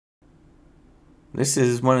This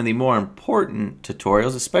is one of the more important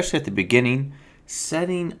tutorials, especially at the beginning,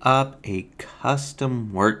 setting up a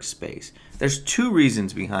custom workspace. There's two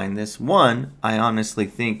reasons behind this. One, I honestly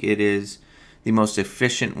think it is the most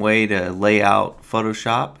efficient way to lay out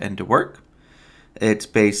Photoshop and to work. It's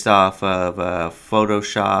based off of a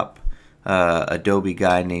Photoshop Adobe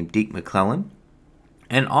guy named Deke.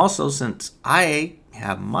 And also, since I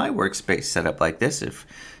have my workspace set up like this, if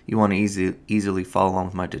you want to easily follow along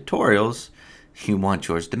with my tutorials, you want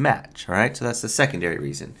yours to match, all right? So that's the secondary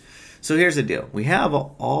reason. So here's the deal. We have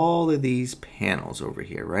all of these panels over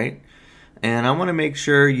here, right? And I want to make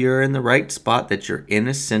sure you're in the right spot, that you're in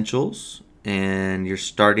Essentials, and you're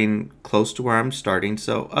starting close to where I'm starting.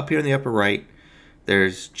 So up here in the upper right,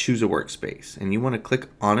 there's Choose a Workspace. And you want to click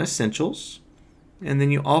on Essentials. And then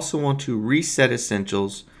you also want to reset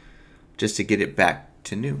Essentials just to get it back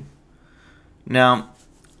to new. Now,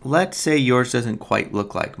 let's say yours doesn't quite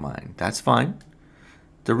look like mine. That's fine.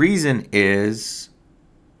 The reason is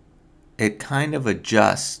it kind of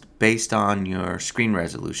adjusts based on your screen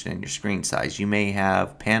resolution and your screen size. You may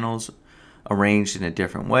have panels arranged in a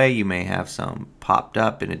different way. You may have some popped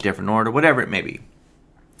up in a different order, whatever it may be.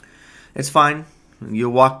 It's fine.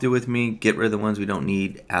 You'll walk through with me, get rid of the ones we don't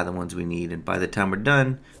need, add the ones we need, and by the time we're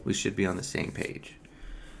done, we should be on the same page.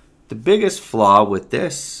 The biggest flaw with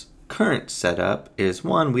this current setup is,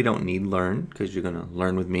 one, we don't need learn because you're going to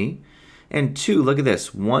learn with me. And two, look at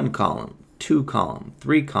this, 1 column, 2 column,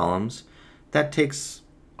 3 columns. That takes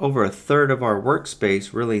over 1/3 of our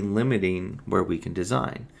workspace, really limiting where we can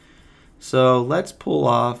design. So let's pull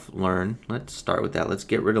off learn. Let's start with that. Let's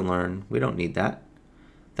get rid of learn. We don't need that.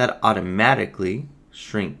 That automatically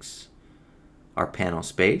shrinks our panel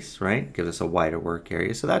space, right? Gives us a wider work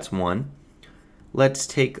area. So that's one. Let's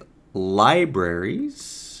take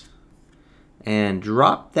libraries and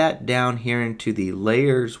drop that down here into the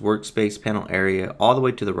layers workspace panel area all the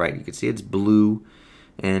way to the right. You can see it's blue,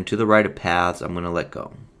 and to the right of paths, I'm going to let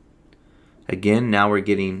go. Again, now we're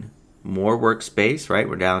getting more workspace, right?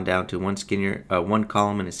 We're down to one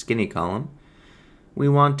column and a skinny column. We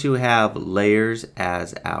want to have layers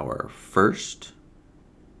as our first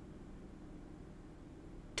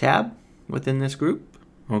tab within this group,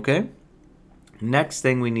 okay? Next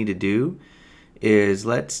thing we need to do is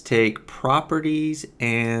let's take properties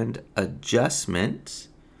and adjustments,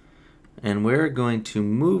 and we're going to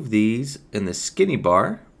move these in the skinny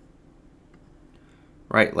bar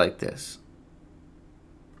right like this.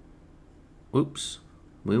 Oops,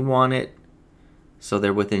 we want it so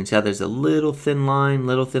they're within each other. There's a little thin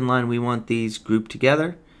line, we want these grouped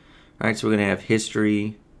together. All right, so we're gonna have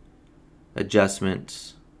history,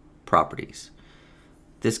 adjustments, properties.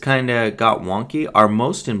 This kind of got wonky. Our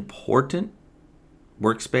most important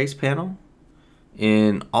workspace panel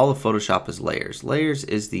in all of Photoshop is layers. Layers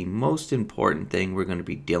is the most important thing we're gonna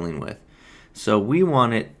be dealing with. So we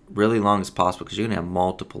want it really long as possible because you're gonna have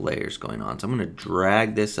multiple layers going on. So I'm gonna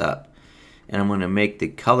drag this up, and I'm going to make the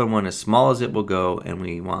color one as small as it will go, and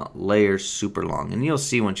we want layers super long. And you'll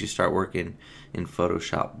see once you start working in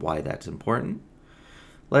Photoshop why that's important.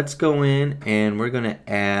 Let's go in and we're going to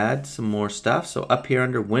add some more stuff. So up here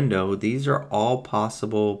under Window, these are all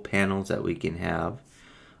possible panels that we can have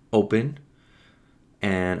open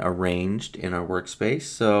and arranged in our workspace.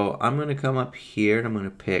 So I'm going to come up here and I'm going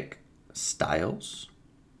to pick Styles.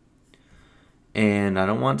 And I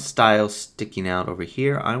don't want styles sticking out over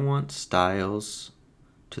here. I want styles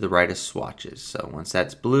to the right of swatches. So once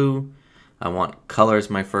that's blue, I want color as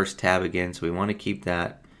my first tab again. So we want to keep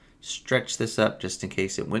that. Stretch this up just in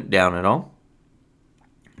case it went down at all.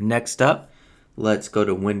 Next up, let's go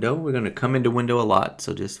to Window. We're going to come into Window a lot,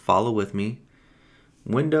 so just follow with me.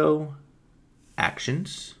 Window,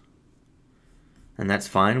 Actions. And that's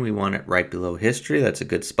fine. We want it right below History. That's a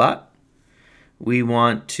good spot. We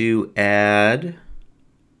want to add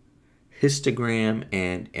histogram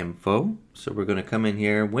and info. So we're going to come in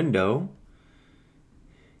here, Window,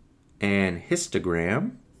 and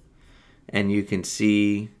histogram. And you can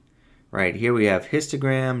see right here we have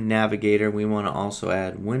histogram, navigator. We want to also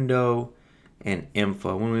add window and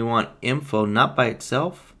info. When we want info, not by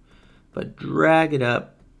itself, but drag it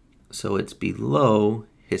up so it's below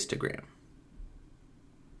histogram.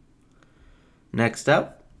 Next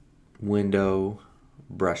up, Window,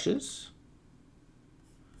 brushes.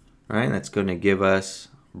 All right, that's going to give us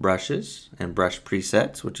brushes and brush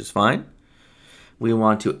presets, which is fine. We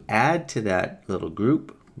want to add to that little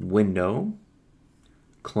group, Window,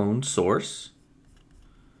 clone source.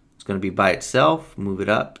 It's going to be by itself. Move it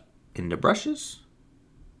up into brushes.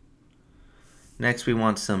 Next, we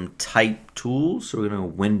want some type tools. So we're going to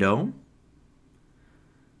Window,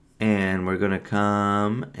 And we're going to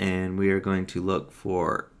come and we are going to look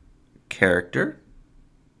for character.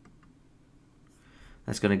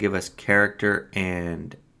 That's going to give us character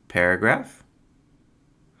and paragraph.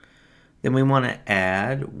 Then we want to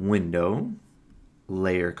add window,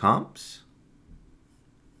 layer comps.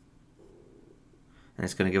 And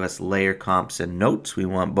it's going to give us layer comps and notes. We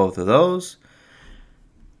want both of those.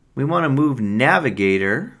 We want to move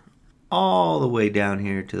navigator all the way down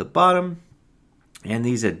here to the bottom. And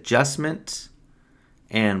these adjustments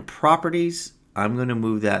and properties, I'm going to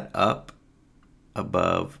move that up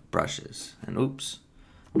above brushes. And oops,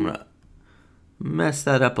 I'm going to mess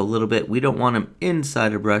that up a little bit. We don't want them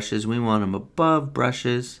inside of brushes. We want them above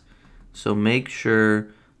brushes. So make sure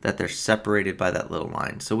that they're separated by that little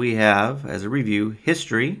line. So we have, as a review,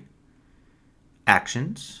 history,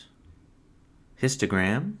 actions,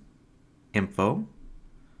 histogram, info,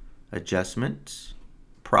 adjustments,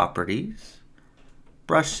 properties,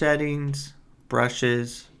 brush settings,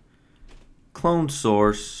 brushes, clone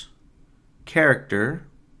source, character,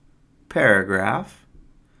 paragraph,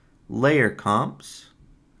 layer comps,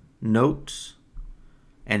 notes,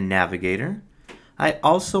 and navigator. I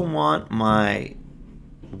also want my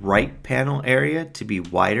right panel area to be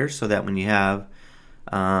wider so that when you have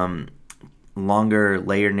longer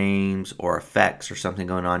layer names or effects or something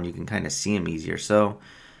going on, you can kind of see them easier. So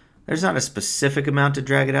there's not a specific amount to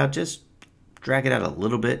drag it out, just drag it out a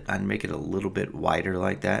little bit and make it a little bit wider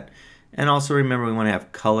like that. And also remember, we want to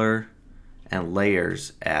have color and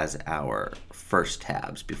layers as our first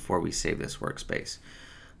tabs before we save this workspace.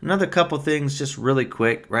 Another couple things just really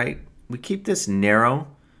quick, right? We keep this narrow.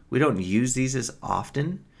 We don't use these as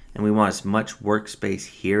often, and we want as much workspace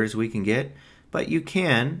here as we can get, but you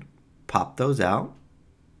can pop those out,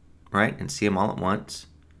 right, and see them all at once,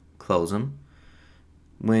 close them,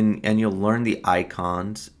 and you'll learn the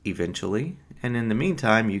icons eventually, and in the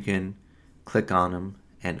meantime, you can click on them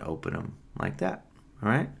and open them like that, all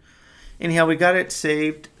right? Anyhow, we got it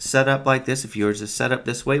saved, set up like this. If yours is set up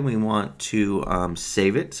this way, we want to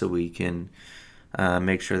save it so we can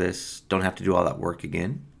make sure this don't have to do all that work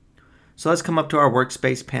again. So let's come up to our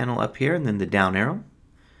workspace panel up here and then the down arrow.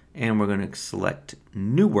 And we're going to select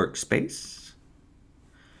new workspace.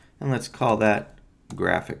 And let's call that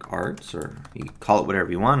graphic arts, or you can call it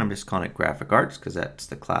whatever you want. I'm just calling it graphic arts because that's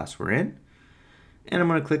the class we're in. And I'm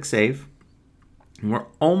going to click save. And we're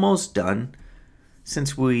almost done.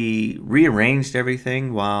 Since we rearranged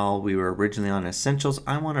everything while we were originally on Essentials,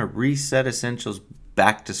 I want to reset Essentials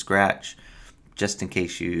back to scratch just in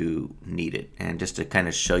case you need it and just to kind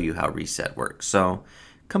of show you how reset works. So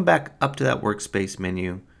come back up to that workspace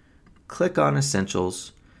menu, click on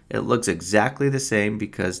Essentials. It looks exactly the same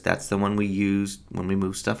because that's the one we used when we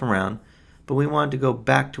move stuff around, but we wanted to go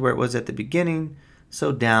back to where it was at the beginning,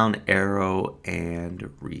 so down arrow and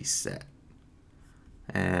reset.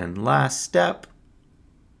 And last step,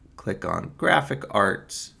 click on graphic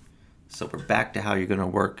arts. So we're back to how you're going to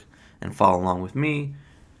work and follow along with me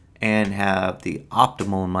and have the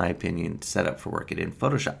optimal, in my opinion, setup for working in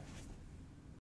Photoshop.